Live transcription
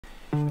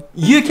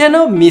You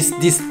cannot miss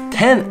these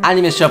 10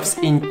 anime shops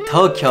in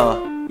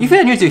Tokyo. If you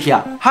are new to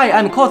here, hi,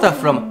 I'm Kota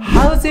from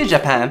Howzit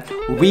Japan.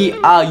 We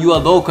are your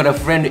local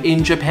friend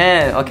in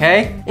Japan,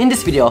 okay? In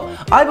this video,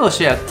 I will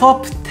share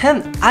top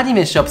 10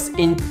 anime shops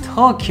in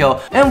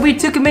Tokyo, and we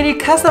took many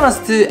customers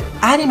to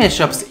anime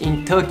shops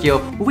in Tokyo.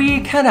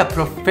 We kinda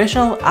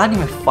professional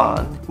anime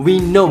fan. We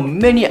know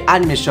many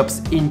anime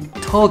shops in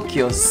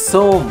Tokyo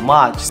so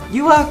much.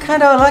 You are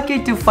kinda lucky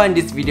to find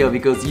this video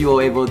because you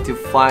were able to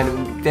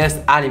find best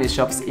anime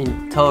shops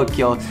in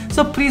Tokyo.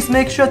 So please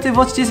make sure to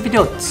watch this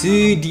video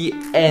to the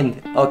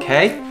end,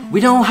 okay?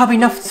 We don't have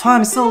enough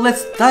time, so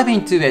let's dive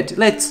into it.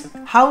 Let's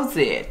house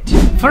it.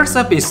 First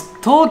up is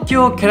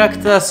Tokyo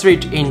Character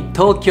Street in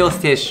Tokyo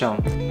Station.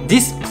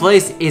 This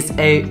place is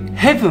a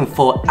heaven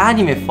for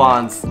anime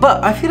fans,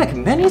 but I feel like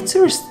many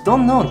tourists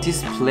don't know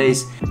this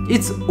place.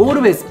 It's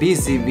always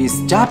busy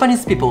with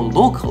Japanese people,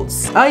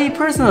 locals. I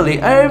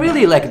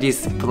really like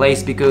this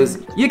place because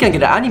you can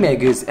get anime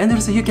goods and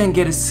also you can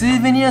get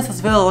souvenirs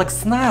as well, like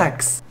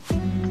snacks.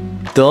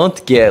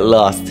 Don't get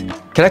lost.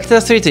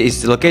 Character Street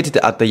is located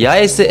at the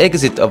Yaesu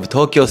exit of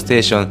Tokyo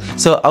Station,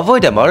 so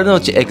avoid the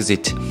Marunouchi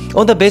exit.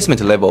 On the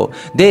basement level,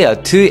 there are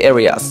two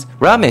areas: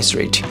 Ramen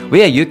Street,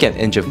 where you can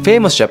enjoy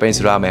famous Japanese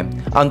ramen,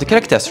 and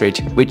Character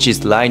Street, which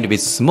is lined with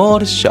small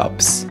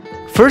shops.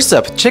 First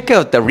up, check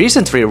out the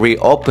recently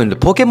reopened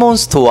Pokemon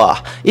store.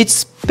 It's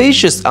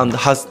spacious and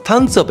has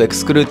tons of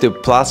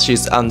exclusive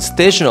plushies and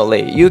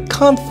stationery you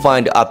can't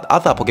find at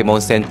other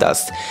Pokemon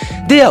centers.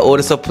 There are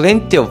also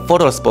plenty of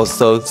photo spots,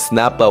 so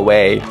snap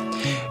away.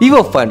 You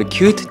will find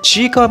cute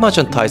Chica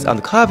merchandise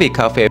and Kirby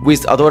cafe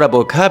with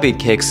adorable Kirby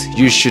cakes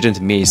you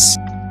shouldn't miss.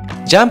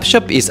 Jump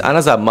Shop is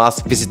another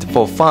must visit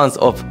for fans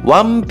of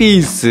One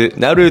Piece,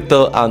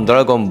 Naruto, and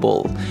Dragon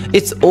Ball.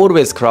 It's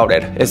always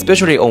crowded,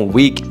 especially on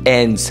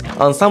weekends,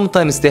 and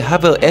sometimes they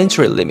have an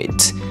entry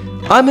limit.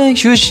 I'm a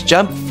huge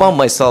Jump fan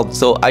myself,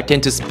 so I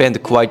tend to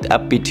spend quite a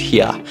bit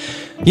here.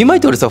 You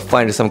might also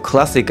find some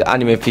classic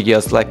anime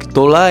figures like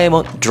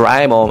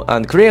Doraemon,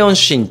 and Crayon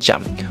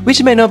Shin-chan,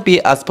 which may not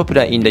be as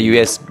popular in the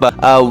US but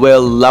are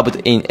well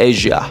loved in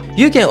Asia.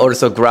 You can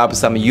also grab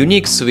some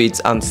unique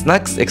sweets and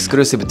snacks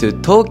exclusive to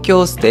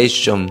Tokyo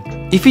Station.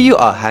 If you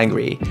are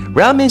hungry,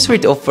 Ramen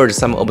Street offers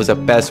some of the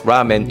best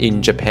ramen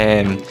in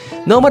Japan.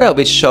 No matter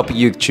which shop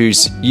you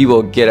choose, you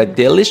will get a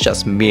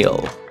delicious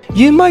meal.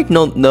 You might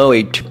not know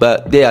it,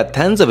 but there are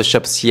tons of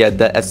shops here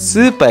that are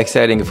super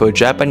exciting for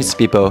Japanese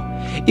people.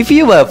 If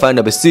you are a fan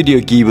of Studio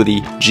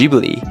Ghibli,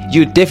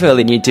 you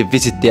definitely need to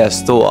visit their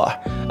store.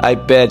 I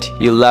bet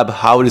you love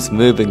Howl's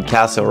Moving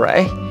Castle,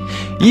 right?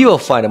 You will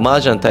find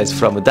merchandise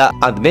from that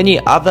and many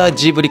other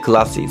Ghibli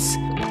classes.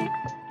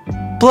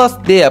 Plus,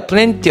 there are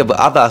plenty of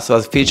other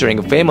stores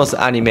featuring famous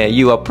anime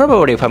you are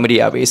probably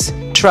familiar with.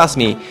 Trust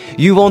me,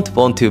 you won't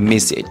want to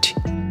miss it.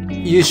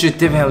 You should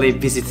definitely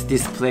visit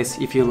this place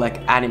if you like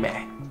anime.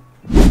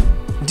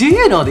 Do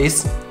you know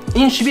this?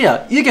 In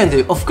Shibuya, you can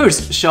do, of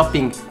course,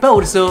 shopping, but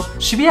also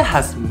Shibuya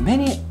has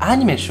many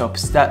anime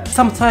shops that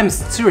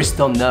sometimes tourists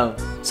don't know.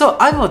 So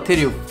I will tell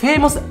you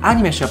famous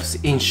anime shops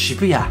in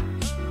Shibuya.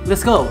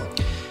 Let's go!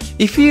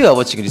 If you are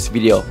watching this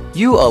video,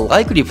 you are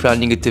likely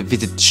planning to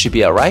visit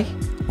Shibuya, right?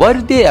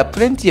 While there are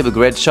plenty of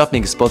great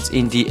shopping spots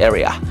in the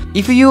area,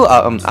 if you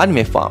are an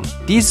anime fan,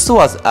 these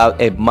stores are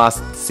a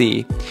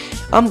must-see.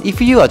 And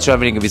if you are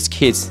traveling with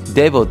kids,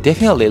 they will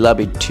definitely love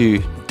it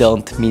too.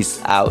 Don't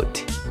miss out.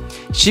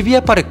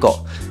 Shibuya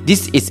PARCO.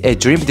 This is a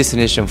dream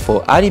destination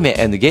for anime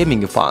and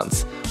gaming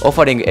fans,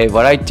 offering a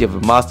variety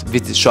of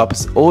must-visit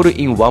shops all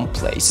in one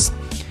place.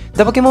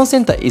 The Pokemon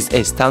Center is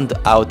a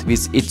standout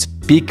with its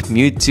big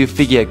Mewtwo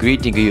figure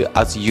greeting you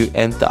as you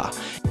enter.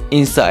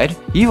 Inside,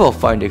 you will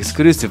find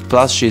exclusive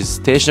plushies,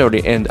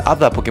 stationery, and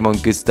other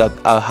Pokemon goods that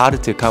are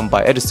hard to come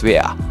by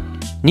elsewhere.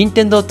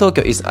 Nintendo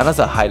Tokyo is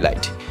another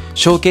highlight,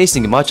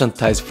 showcasing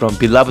merchandise from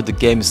beloved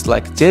games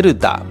like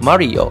Zelda,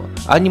 Mario,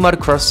 Animal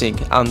Crossing,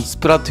 and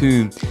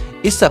Splatoon.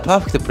 It's a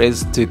perfect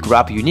place to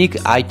grab unique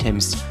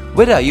items,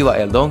 whether you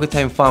are a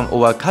long-time fan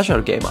or a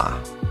casual gamer.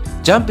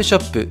 Jump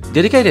Shop,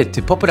 dedicated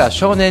to popular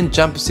Shonen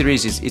Jump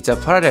series, is a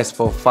paradise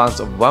for fans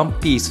of One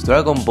Piece,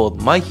 Dragon Ball,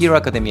 My Hero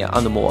Academia,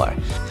 and more.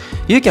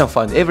 You can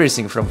find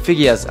everything from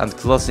figures and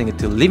clothing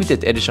to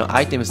limited edition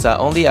items that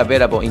are only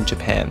available in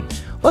Japan.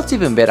 What's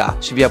even better,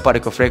 Shibuya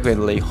PARCO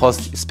frequently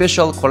hosts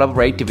special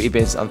collaborative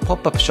events and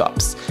pop-up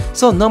shops,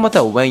 so no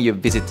matter when you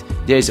visit,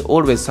 there is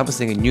always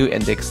something new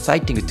and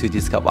exciting to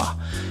discover.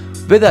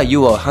 Whether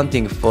you are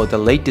hunting for the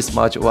latest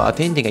merch or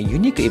attending a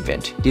unique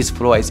event, this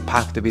floor is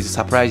packed with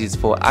surprises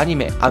for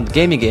anime and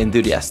gaming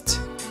enthusiasts.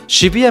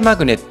 Shibuya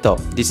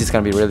MAGNET, this is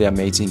gonna be really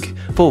amazing.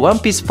 For One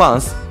Piece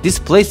fans, this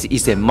place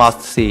is a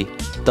must-see.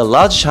 The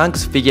large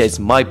Shanks figure is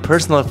my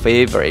personal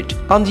favorite,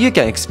 and you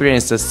can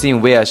experience the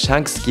scene where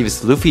Shanks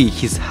gives Luffy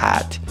his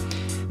hat.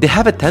 They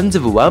have tons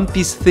of One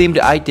Piece themed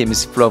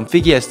items from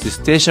figures to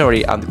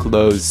stationery and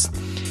clothes.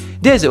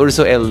 There's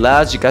also a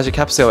large gadget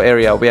capsule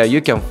area where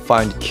you can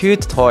find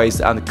cute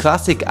toys and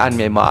classic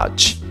anime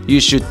merch. You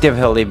should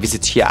definitely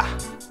visit here.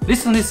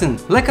 Listen,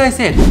 like I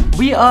said,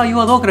 we are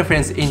your local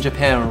friends in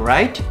Japan,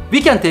 right? We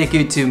can take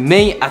you to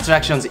main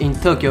attractions in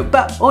Tokyo,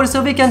 but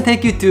also we can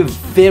take you to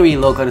very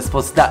local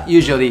spots that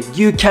usually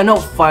you cannot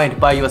find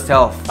by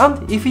yourself.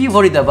 And if you're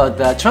worried about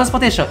the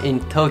transportation in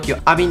Tokyo,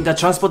 the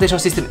transportation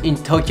system in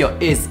Tokyo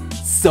is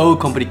so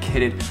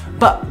complicated.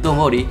 But don't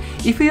worry,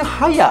 if you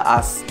hire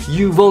us,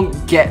 you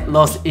won't get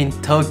lost in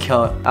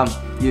Tokyo.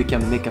 You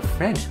can make a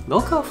friend,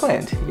 local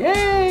friend.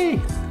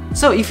 Yay!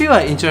 So if you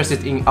are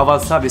interested in our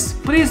service,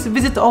 please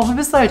visit our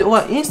website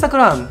or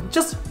Instagram.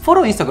 Just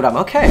follow Instagram,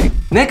 okay?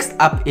 Next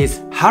up is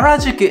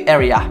Harajuku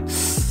area.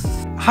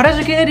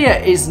 Harajuku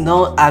area is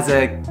known as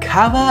a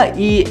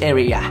kawaii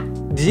area.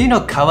 Do you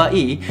know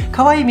kawaii?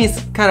 Kawaii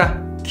means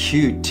kinda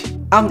cute.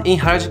 And in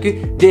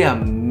Harajuku, there are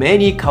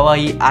many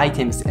kawaii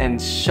items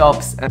and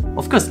shops, and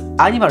of course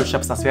animal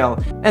shops as well.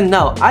 And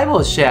now I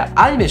will share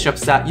anime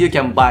shops that you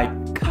can buy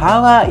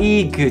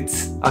kawaii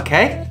goods.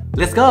 Okay?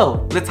 Let's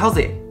go! Let's house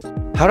it!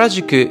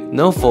 Harajuku,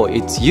 known for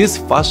its youth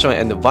fashion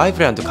and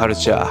vibrant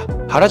culture,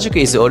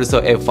 Harajuku is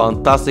also a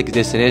fantastic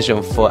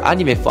destination for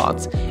anime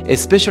fans,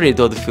 especially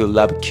those who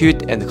love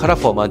cute and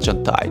colorful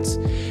merchandise.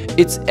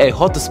 It's a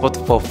hot spot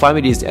for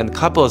families and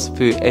couples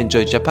who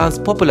enjoy Japan's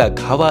popular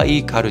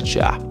kawaii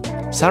culture.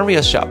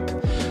 Sanrio Shop,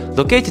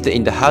 located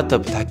in the heart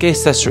of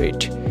Takeshita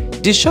Street.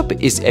 This shop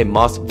is a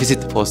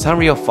must-visit for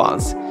Sanrio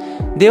fans.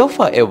 They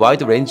offer a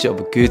wide range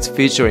of goods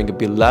featuring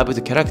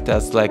beloved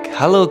characters like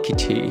Hello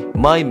Kitty,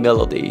 My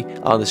Melody,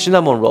 and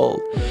Cinnamon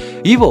Roll.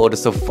 You will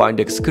also find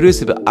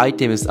exclusive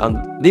items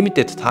and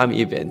limited time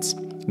events,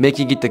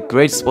 making it a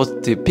great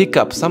spot to pick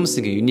up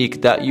something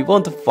unique that you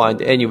won't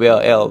find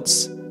anywhere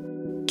else.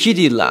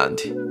 KIDDY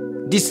Land.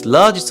 This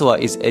large store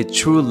is a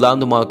true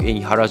landmark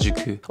in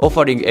Harajuku,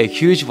 offering a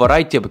huge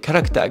variety of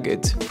character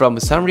goods, from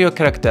Sanrio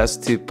characters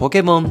to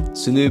Pokemon,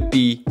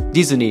 Snoopy,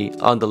 Disney,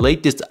 and the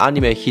latest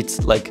anime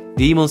hits like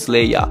Demon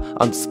Slayer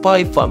and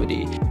Spy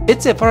Family.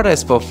 It's a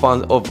paradise for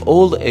fans of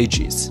all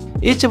ages.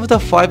 Each of the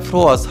 5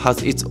 floors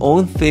has its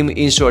own theme,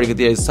 ensuring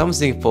there is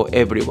something for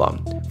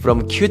everyone,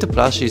 from cute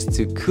plushies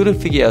to cool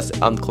figures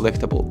and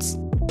collectibles.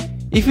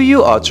 If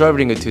you are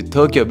traveling to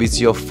Tokyo with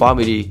your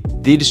family,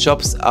 these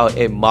shops are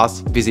a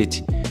must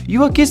visit.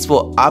 Your kids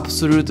will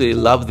absolutely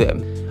love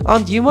them,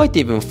 and you might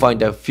even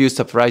find a few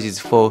surprises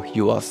for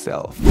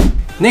yourself.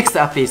 Next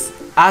up is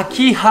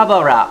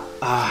Akihabara.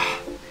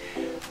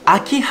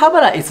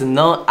 Akihabara is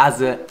known as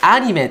an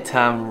anime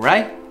term,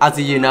 right? As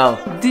you know.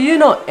 Do you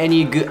know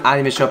any good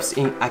anime shops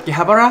in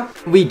Akihabara?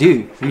 We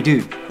do.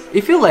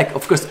 If you like,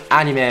 of course,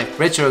 anime,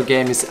 retro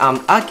games,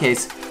 and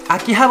arcades,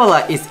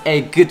 Akihabara is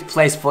a good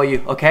place for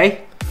you,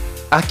 okay?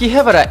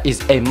 Akihabara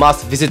is a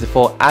must visit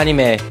for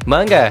anime,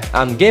 manga,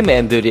 and game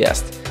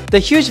enthusiasts. The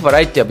huge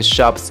variety of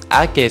shops,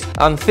 arcades,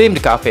 and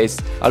themed cafes,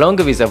 along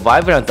with a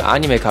vibrant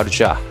anime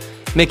culture,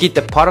 make it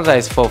a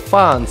paradise for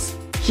fans.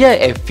 Here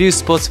are a few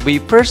spots we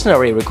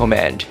personally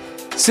recommend.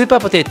 Super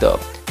Potato,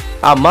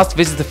 a must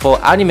visit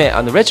for anime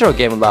and retro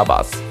game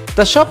lovers.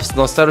 The shop's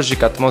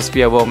nostalgic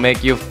atmosphere will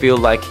make you feel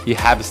like you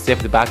have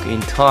stepped back in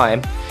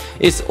time.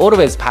 It's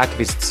always packed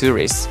with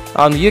tourists,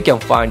 and you can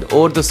find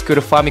old school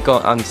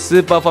Famicom and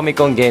Super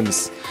Famicom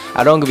games,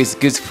 along with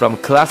goods from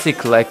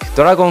classics like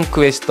Dragon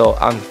Quest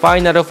and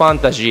Final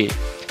Fantasy.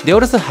 They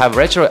also have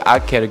retro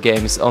arcade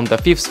games on the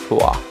 5th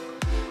floor.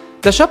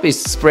 The shop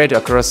is spread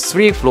across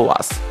 3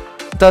 floors.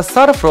 The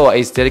 3rd floor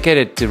is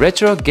dedicated to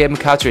retro game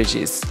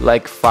cartridges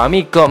like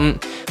Famicom,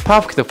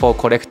 perfect for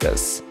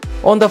collectors.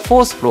 On the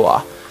 4th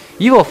floor,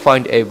 you will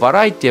find a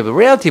variety of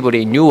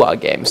relatively newer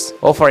games,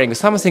 offering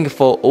something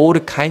for all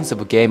kinds of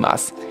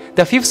gamers.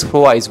 The 5th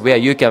floor is where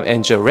you can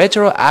enjoy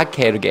retro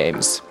arcade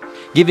games,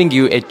 giving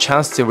you a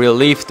chance to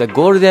relive the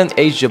golden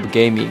age of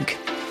gaming.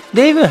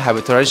 They even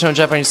have traditional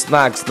Japanese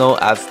snacks known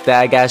as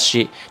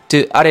dagashi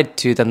to add it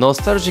to the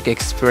nostalgic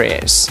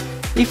experience.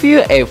 If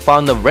you're a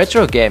fan of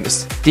retro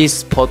games, this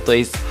spot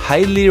is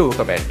highly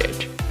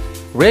recommended.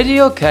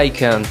 Radio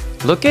Kaikan,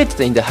 located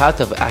in the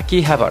heart of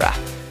Akihabara.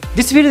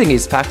 This building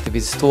is packed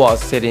with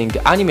stores selling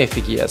anime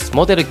figures,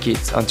 model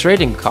kits, and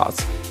trading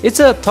cards.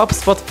 It's a top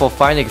spot for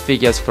finding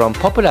figures from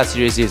popular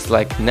series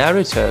like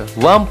Naruto,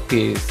 One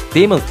Piece,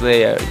 Demon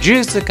Slayer,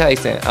 Jujutsu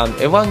Kaisen, and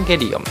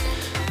Evangelion.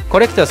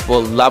 Collectors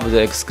will love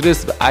the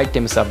exclusive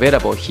items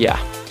available here,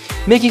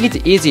 making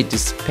it easy to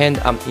spend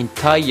an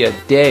entire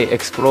day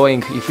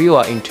exploring if you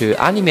are into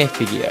anime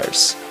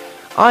figures.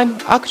 I'm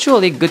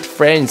actually good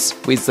friends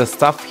with the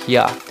staff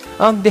here,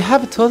 and they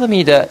have told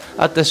me that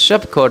at the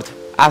shop called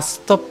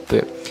Stop,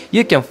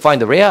 you can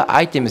find rare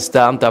items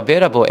that aren't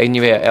available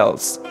anywhere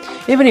else.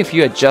 Even if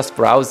you are just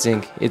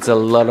browsing, it's a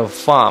lot of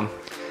fun.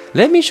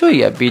 Let me show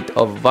you a bit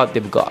of what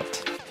they've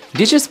got.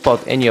 Did you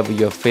spot any of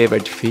your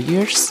favorite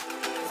figures?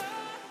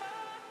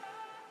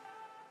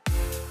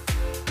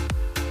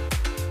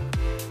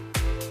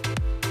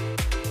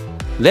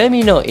 Let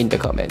me know in the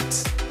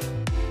comments.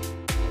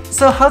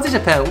 So Howzit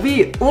Japan,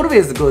 we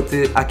always go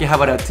to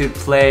Akihabara to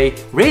play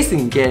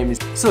racing games.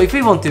 So if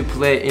you want to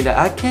play in the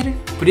arcade,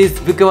 please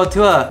book our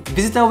tour,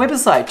 visit our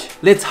website.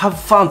 Let's have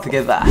fun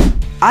together.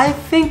 I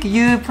think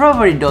you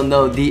probably don't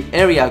know the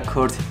area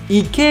called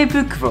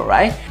Ikebukuro,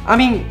 right? I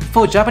mean,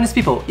 for Japanese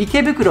people,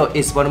 Ikebukuro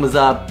is one of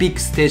the big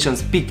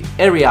stations, big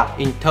area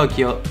in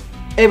Tokyo.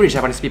 Every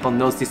Japanese people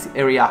knows this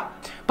area.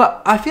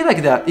 But I feel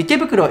like that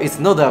Ikebukuro is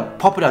not a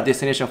popular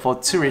destination for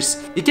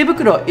tourists.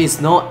 Ikebukuro is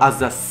known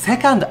as the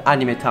second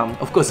anime town.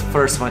 Of course,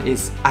 first one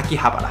is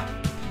Akihabara.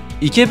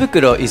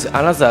 Ikebukuro is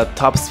another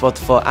top spot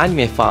for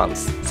anime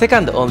fans,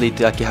 second only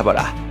to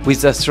Akihabara,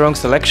 with a strong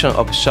selection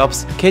of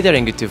shops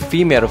catering to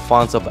female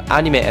fans of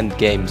anime and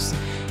games.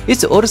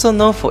 It's also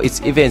known for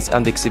its events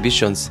and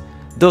exhibitions.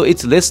 Though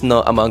it's less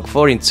known among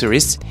foreign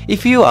tourists,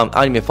 if you are an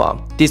anime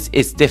fan, this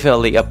is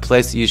definitely a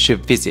place you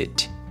should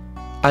visit.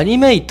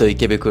 Animate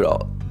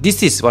Ikebukuro.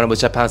 This is one of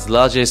Japan's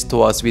largest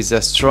stores with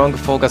a strong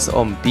focus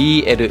on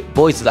BL,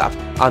 boys love,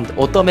 and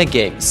otome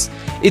games.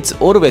 It's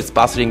always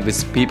bustling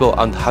with people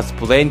and has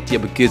plenty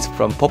of goods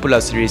from popular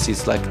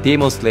series like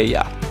Demon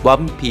Slayer,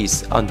 One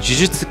Piece, and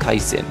Jujutsu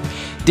Kaisen.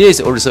 There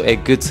is also a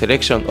good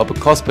selection of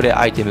cosplay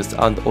items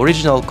and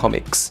original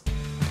comics.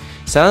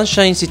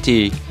 Sunshine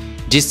City.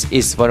 This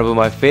is one of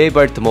my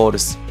favorite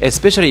malls,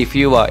 especially if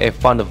you are a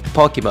fan of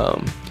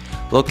Pokemon.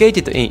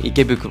 Located in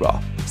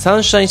Ikebukuro,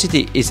 Sunshine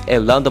City is a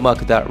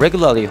landmark that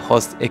regularly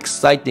hosts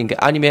exciting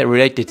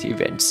anime-related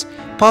events.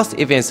 Past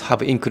events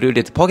have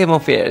included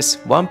Pokemon fairs,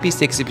 One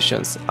Piece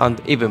exhibitions,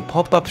 and even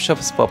pop-up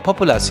shops for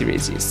popular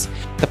series.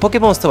 The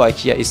Pokemon store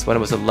here is one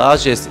of the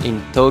largest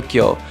in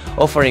Tokyo,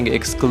 offering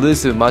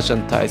exclusive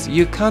merchandise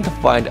you can't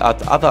find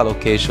at other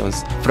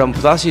locations, from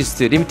plushies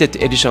to limited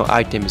edition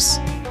items.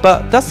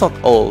 But that's not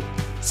all.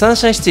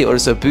 Sunshine City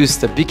also boasts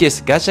the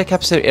biggest gacha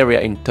capsule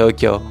area in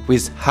Tokyo,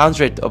 with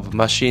hundreds of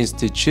machines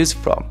to choose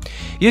from.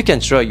 You can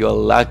try your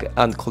luck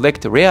and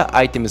collect rare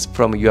items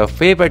from your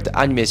favorite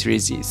anime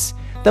series.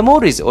 The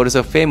mall is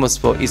also famous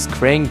for its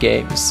crane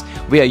games,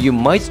 where you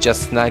might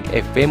just snag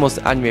a famous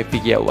anime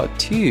figure or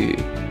two.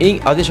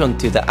 In addition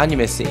to the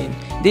anime scene,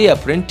 there are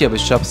plenty of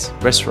shops,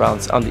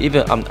 restaurants, and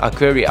even an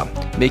aquarium,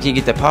 making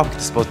it a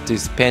perfect spot to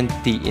spend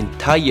the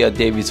entire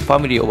day with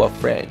family or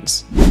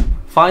friends.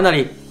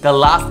 Finally, the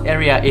last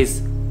area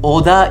is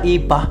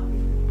Odaiba.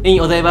 In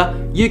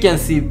Odaiba, you can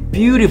see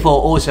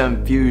beautiful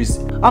ocean views.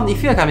 And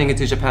if you are coming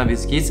to Japan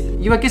with kids,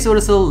 your kids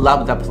also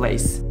love the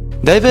place.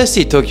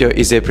 Divercity Tokyo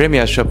is a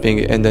premier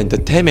shopping and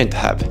entertainment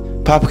hub,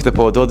 perfect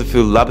for those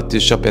who love to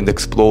shop and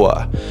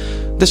explore.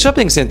 The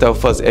shopping center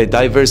offers a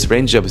diverse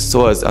range of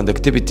stores and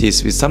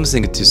activities with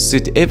something to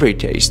suit every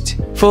taste.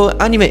 For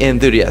anime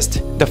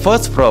enthusiasts, the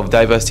first floor of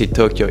Divercity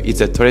Tokyo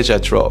is a treasure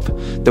trove.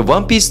 The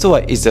One Piece store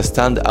is a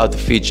standout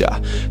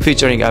feature,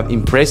 featuring an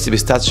impressive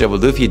statue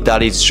of Luffy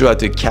that is sure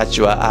to catch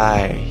your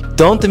eye.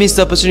 Don't miss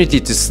the opportunity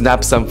to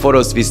snap some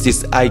photos with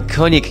this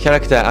iconic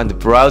character and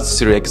browse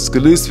through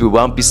exclusive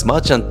One Piece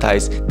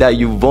merchandise that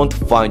you won't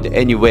find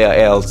anywhere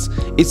else.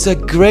 It's a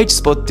great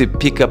spot to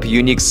pick up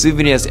unique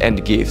souvenirs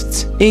and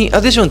gifts. In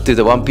addition to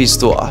the One Piece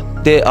store,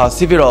 there are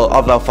several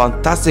other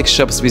fantastic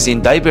shops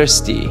within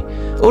Divercity.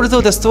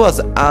 Although the stores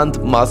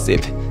aren't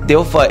massive, they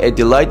offer a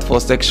delightful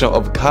section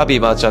of Kirby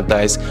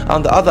merchandise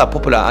and other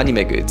popular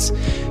anime goods.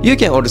 You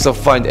can also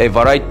find a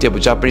variety of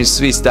Japanese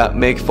sweets that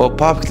make for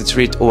perfect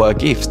treat or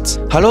gifts.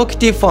 Hello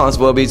Kitty fans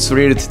will be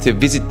thrilled to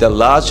visit the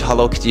large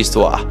Hello Kitty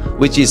store,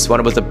 which is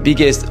one of the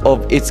biggest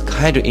of its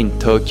kind in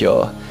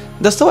Tokyo.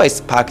 The store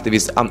is packed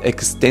with an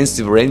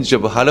extensive range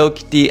of Hello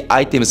Kitty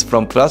items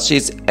from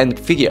plushies and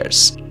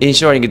figures,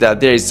 ensuring that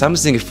there is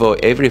something for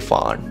every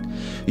fan.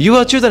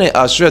 Your children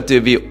are sure to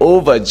be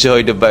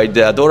overjoyed by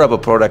the adorable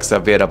products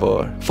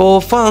available.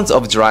 For fans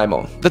of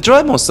Doraemon, the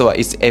Doraemon store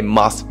is a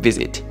must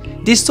visit.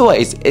 This store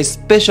is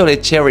especially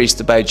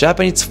cherished by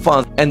Japanese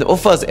fans and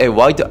offers a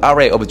wide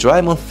array of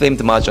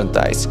Doraemon-themed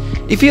merchandise.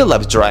 If you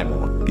love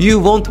Doraemon,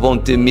 you won't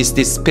want to miss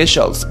this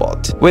special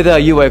spot. Whether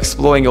you are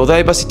exploring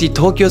Odaiba City,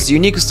 Tokyo's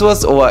unique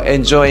stores, or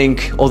enjoying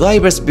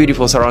Odaiba's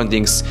beautiful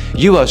surroundings,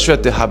 you are sure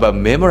to have a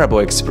memorable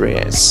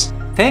experience.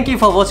 Thank you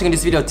for watching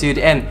this video to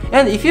the end,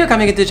 and if you're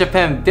coming to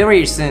Japan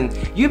very soon,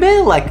 you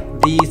may like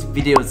these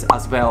videos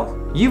as well.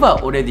 You are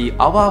already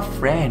our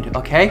friend,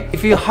 okay?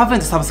 If you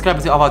haven't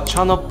subscribed to our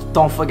channel,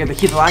 don't forget to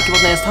hit the like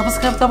button and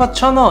subscribe to our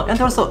channel, and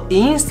also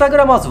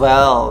Instagram as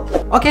well.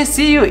 Okay,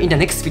 see you in the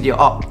next video.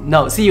 Oh,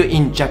 no, see you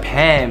in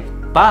Japan.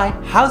 Bye.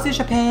 Howzit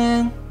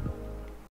Japan?